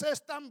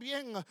Moisés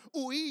también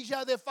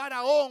huía de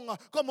Faraón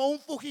como un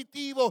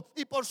fugitivo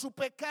y por su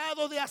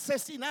pecado de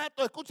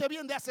asesinato, escuche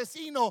bien, de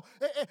asesino,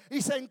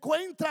 y se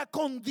encuentra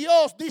con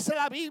Dios, dice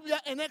la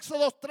Biblia en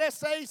Éxodo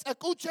 3:6,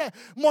 escuche,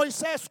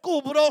 Moisés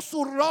cubrió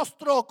su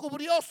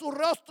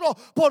rostro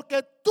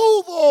porque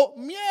tuvo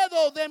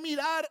miedo de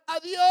mirar a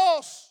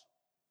Dios.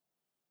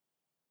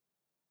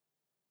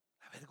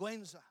 La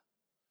vergüenza,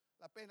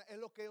 la pena, es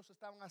lo que ellos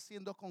estaban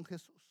haciendo con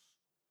Jesús.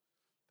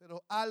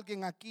 Pero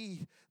alguien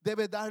aquí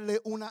debe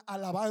darle una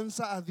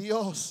alabanza a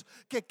Dios,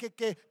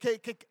 que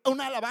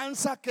una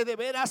alabanza que de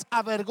veras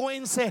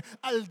avergüence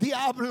al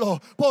diablo,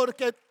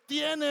 porque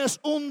tienes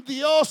un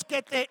Dios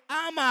que te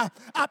ama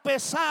a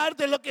pesar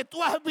de lo que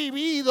tú has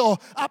vivido,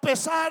 a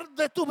pesar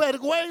de tu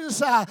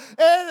vergüenza.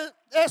 Él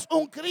es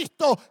un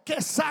Cristo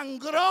que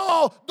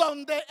sangró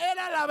donde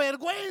era la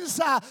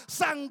vergüenza,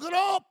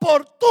 sangró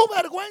por tu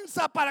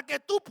vergüenza para que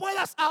tú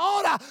puedas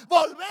ahora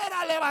volver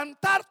a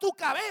levantar tu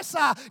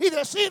cabeza y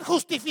decir: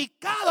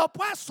 justificado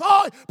pues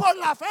soy por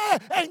la fe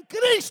en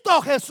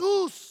Cristo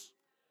Jesús.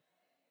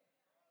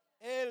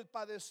 Él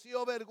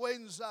padeció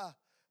vergüenza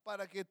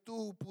para que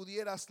tú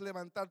pudieras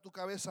levantar tu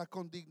cabeza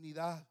con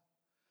dignidad.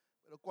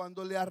 Pero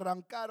cuando le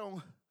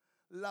arrancaron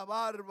la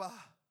barba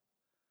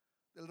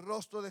del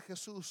rostro de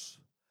Jesús,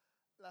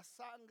 la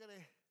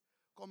sangre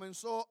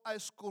comenzó a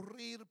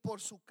escurrir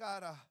por su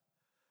cara.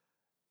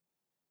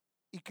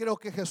 Y creo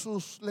que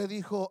Jesús le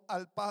dijo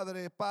al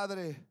Padre: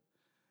 Padre,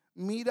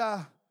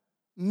 mira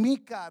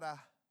mi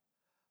cara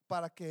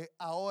para que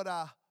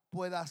ahora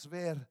puedas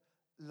ver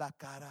la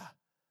cara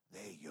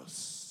de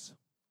ellos.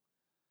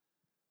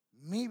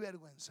 Mi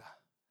vergüenza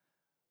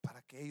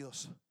para que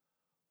ellos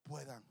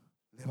puedan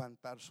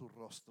levantar su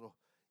rostro,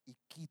 y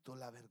quito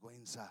la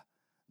vergüenza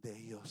de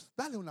ellos.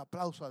 Dale un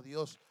aplauso a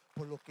Dios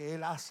por lo que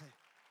Él hace.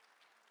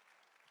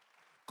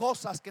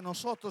 Cosas que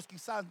nosotros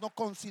quizás no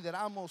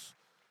consideramos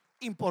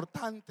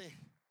importante,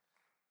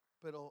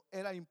 pero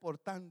era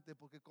importante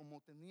porque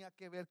como tenía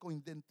que ver con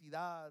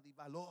identidad y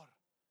valor,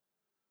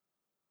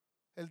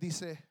 Él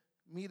dice: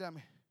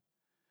 mírame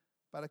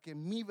para que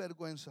mi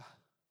vergüenza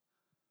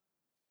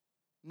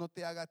no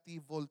te haga a ti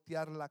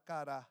voltear la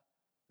cara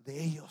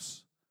de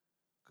ellos.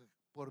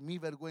 Por mi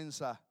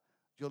vergüenza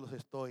yo los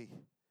estoy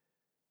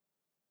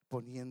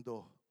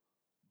poniendo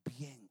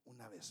bien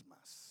una vez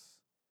más.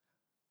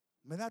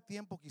 Me da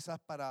tiempo quizás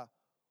para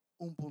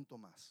un punto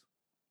más.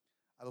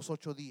 A los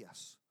 8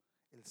 días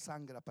Él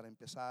sangra para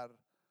empezar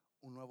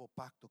un nuevo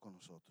pacto con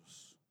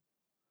nosotros.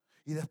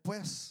 Y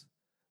después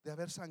de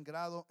haber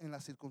sangrado en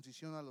la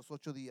circuncisión a los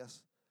 8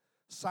 días,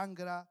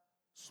 sangra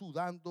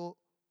sudando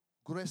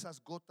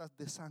gruesas gotas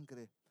de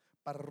sangre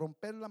para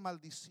romper la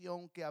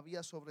maldición que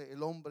había sobre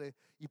el hombre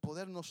y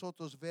poder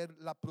nosotros ver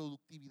la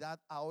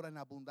productividad ahora en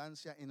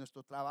abundancia en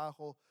nuestro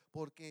trabajo,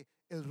 porque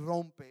Él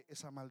rompe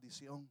esa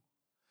maldición.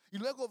 Y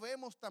luego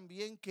vemos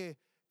también que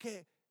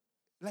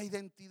la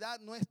identidad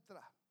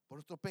nuestra, por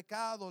nuestro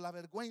pecado, la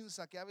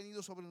vergüenza que ha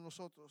venido sobre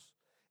nosotros,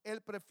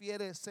 Él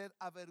prefiere ser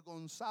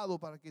avergonzado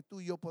para que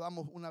tú y yo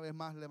podamos una vez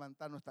más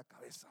levantar nuestra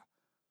cabeza,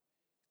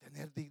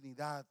 tener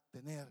dignidad,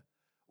 tener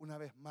una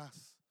vez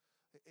más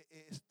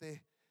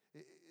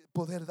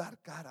poder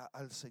dar cara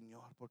al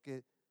Señor,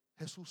 porque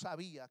Jesús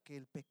sabía que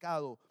el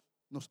pecado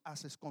nos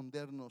hace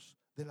escondernos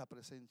de la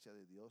presencia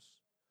de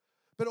Dios.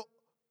 Pero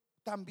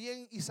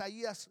también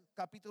Isaías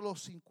capítulo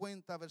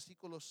 50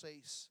 versículo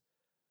 6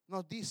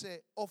 nos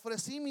dice: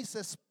 ofrecí mis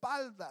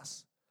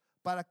espaldas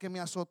para que me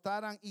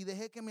azotaran y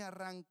dejé que me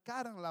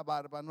arrancaran la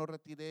barba, no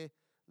retiré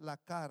la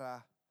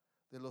cara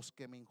de los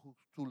que me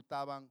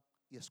insultaban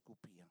y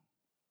escupían.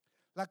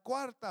 La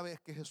cuarta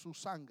vez que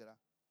Jesús sangra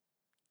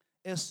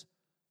es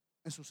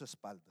en sus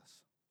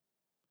espaldas.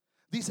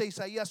 Dice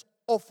Isaías: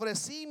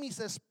 ofrecí mis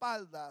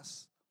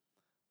espaldas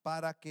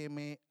para que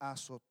me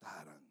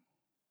azotaran.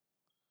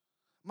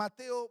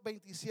 Mateo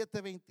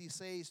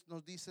 27:26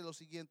 nos dice lo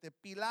siguiente: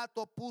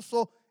 Pilato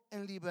puso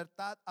en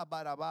libertad a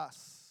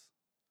Barrabás.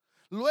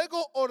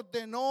 Luego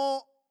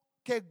ordenó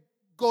que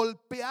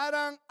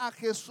golpearan a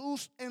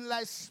Jesús en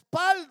la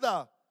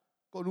espalda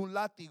con un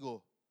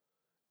látigo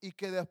y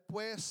que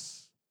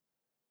después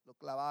lo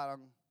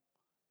clavaran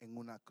en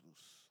una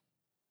cruz.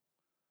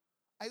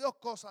 Hay dos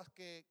cosas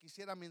que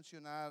quisiera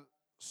mencionar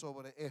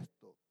sobre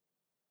esto.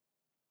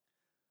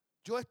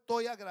 Yo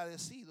estoy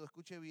agradecido,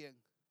 escuche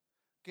bien,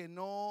 que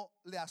no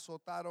le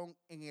azotaron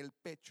en el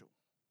pecho.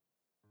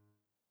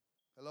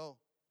 Hello.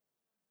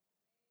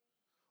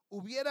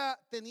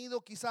 Hubiera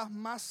tenido quizás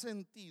más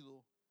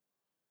sentido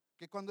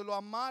que cuando lo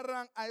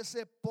amarran a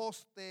ese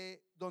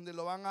poste donde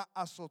lo van a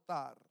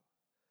azotar,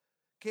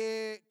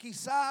 que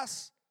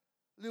quizás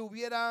le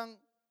hubieran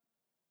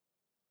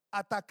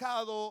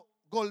atacado,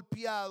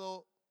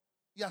 golpeado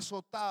y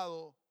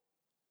azotado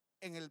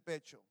en el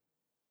pecho.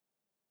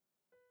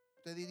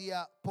 Usted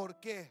diría: ¿por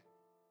qué?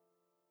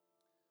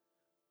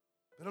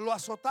 Pero lo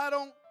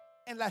azotaron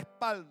en la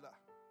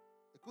espalda.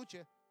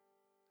 Escuche,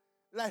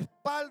 la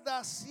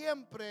espalda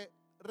siempre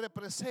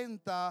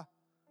representa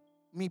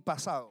mi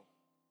pasado.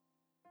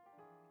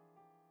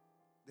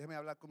 Déjeme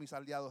hablar con mis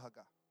aliados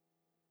acá.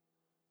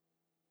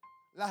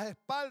 Las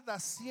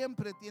espaldas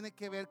siempre tienen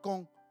que ver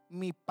con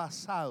mi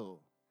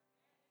pasado.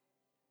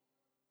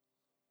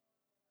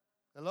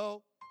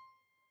 Hello.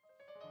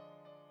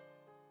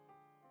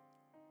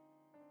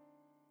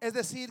 Es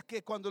decir,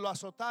 que cuando lo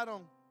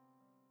azotaron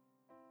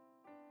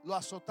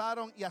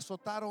y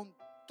azotaron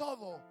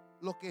todo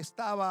lo que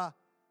estaba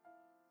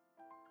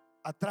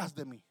atrás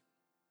de mí,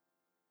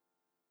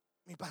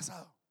 mi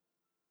pasado.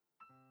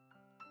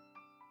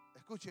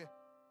 Escuche.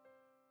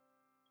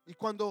 Y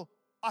cuando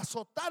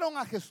azotaron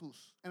a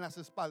Jesús en las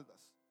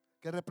espaldas,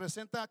 que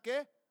representa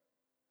 ¿qué?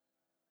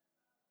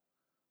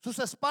 Sus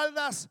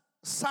espaldas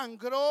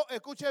sangró,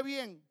 escuche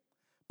bien,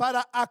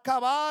 para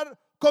acabar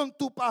con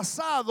tu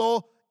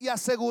pasado y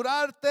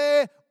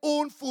asegurarte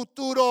un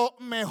futuro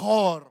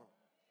mejor.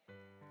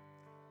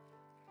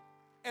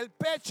 El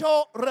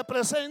pecho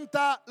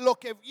representa lo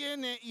que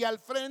viene y al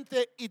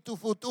frente y tu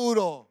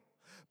futuro.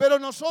 Pero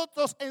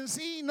nosotros en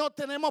sí no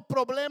tenemos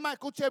problema,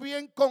 escuche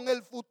bien, con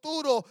el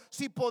futuro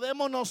si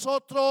podemos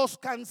nosotros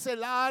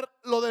cancelar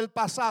lo del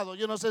pasado.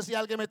 Yo no sé si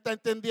alguien me está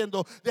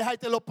entendiendo. Deja y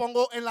te lo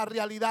pongo en la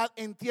realidad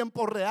en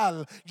tiempo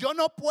real. Yo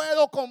no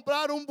puedo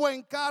comprar un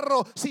buen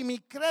carro si mi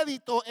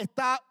crédito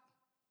está...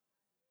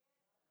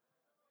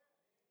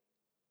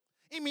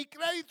 Y mi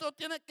crédito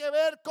tiene que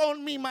ver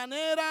con mi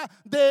manera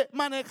de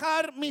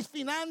manejar mis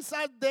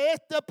finanzas de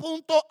este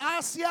punto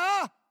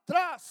hacia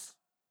atrás.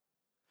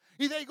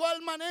 Y de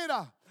igual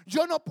manera,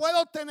 yo no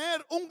puedo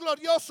tener un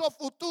glorioso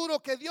futuro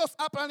que Dios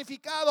ha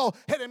planificado.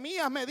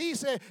 Jeremías me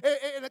dice,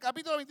 en el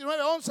capítulo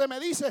 29, 11 me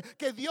dice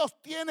que Dios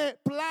tiene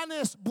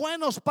planes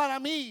buenos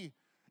para mí.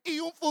 Y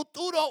un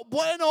futuro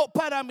bueno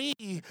para mí.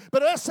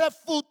 Pero ese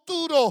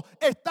futuro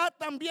está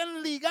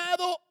también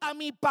ligado a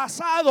mi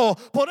pasado.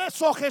 Por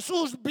eso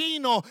Jesús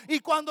vino. Y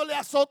cuando le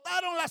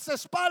azotaron las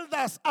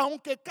espaldas,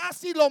 aunque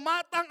casi lo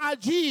matan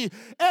allí,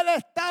 Él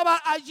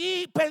estaba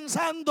allí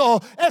pensando: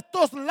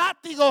 estos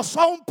látigos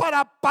son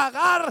para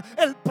pagar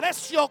el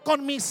precio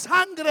con mi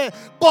sangre.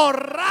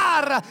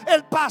 Borrar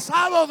el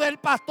pasado del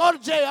pastor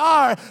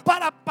JR.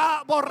 Para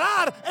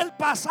borrar el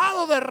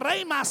pasado del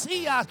Rey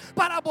Macías.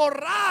 Para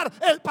borrar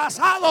el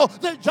pasado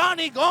de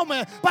Johnny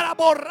Gómez, para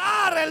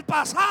borrar el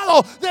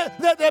pasado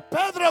de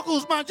Pedro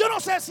Guzmán. Yo no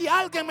sé si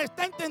alguien me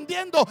está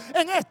entendiendo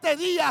en este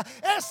día.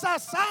 Esa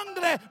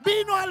sangre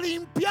vino a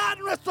limpiar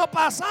nuestro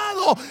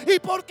pasado, y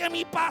porque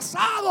mi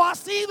pasado ha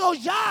sido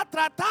ya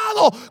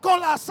tratado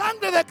con la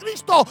sangre de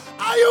Cristo,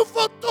 hay un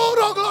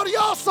futuro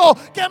glorioso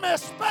que me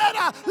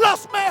espera.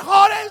 Los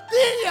mejores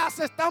días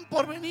están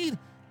por venir,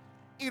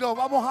 y lo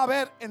vamos a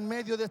ver en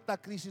medio de esta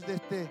crisis, de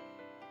este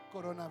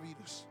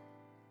coronavirus.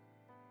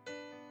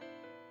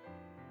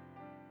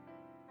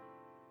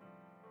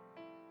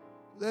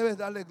 Debes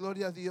darle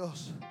gloria a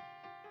Dios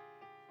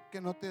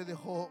que no te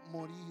dejó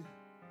morir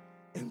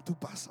en tu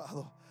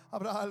pasado.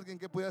 Habrá alguien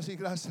que pueda decir: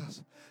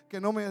 gracias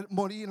que no me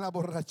morí en la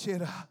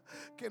borrachera,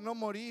 que no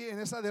morí en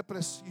esa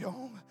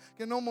depresión,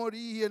 que no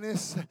morí en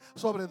esa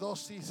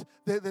sobredosis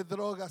de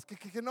drogas,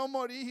 que no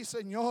morí,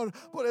 Señor,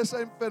 por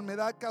esa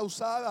enfermedad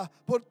causada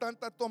por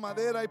tanta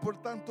tomadera y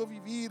por tanto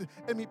vivir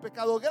en mi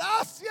pecado.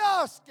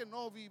 Gracias que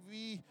no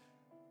viví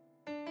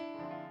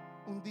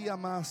un día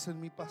más en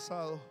mi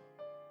pasado.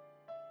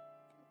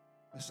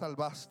 Me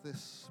salvaste.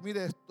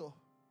 Mire esto: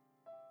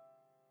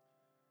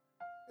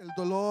 el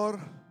dolor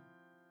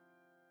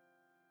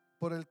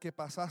por el que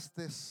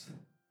pasaste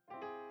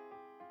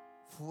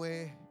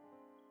fue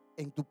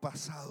en tu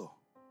pasado.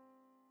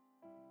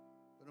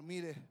 Pero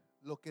mire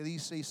lo que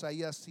dice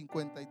Isaías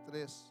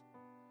 53.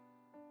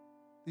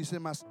 Dice: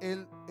 mas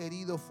Él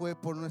herido fue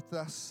por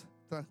nuestras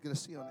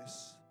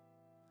transgresiones,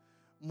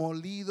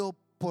 molido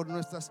por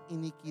nuestras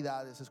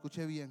iniquidades.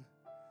 Escuche bien: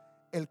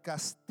 el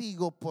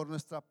castigo por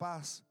nuestra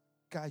paz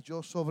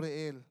cayó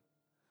sobre Él,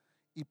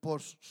 y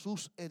por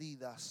sus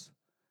heridas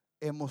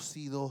hemos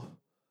sido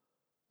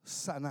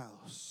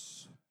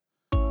sanados.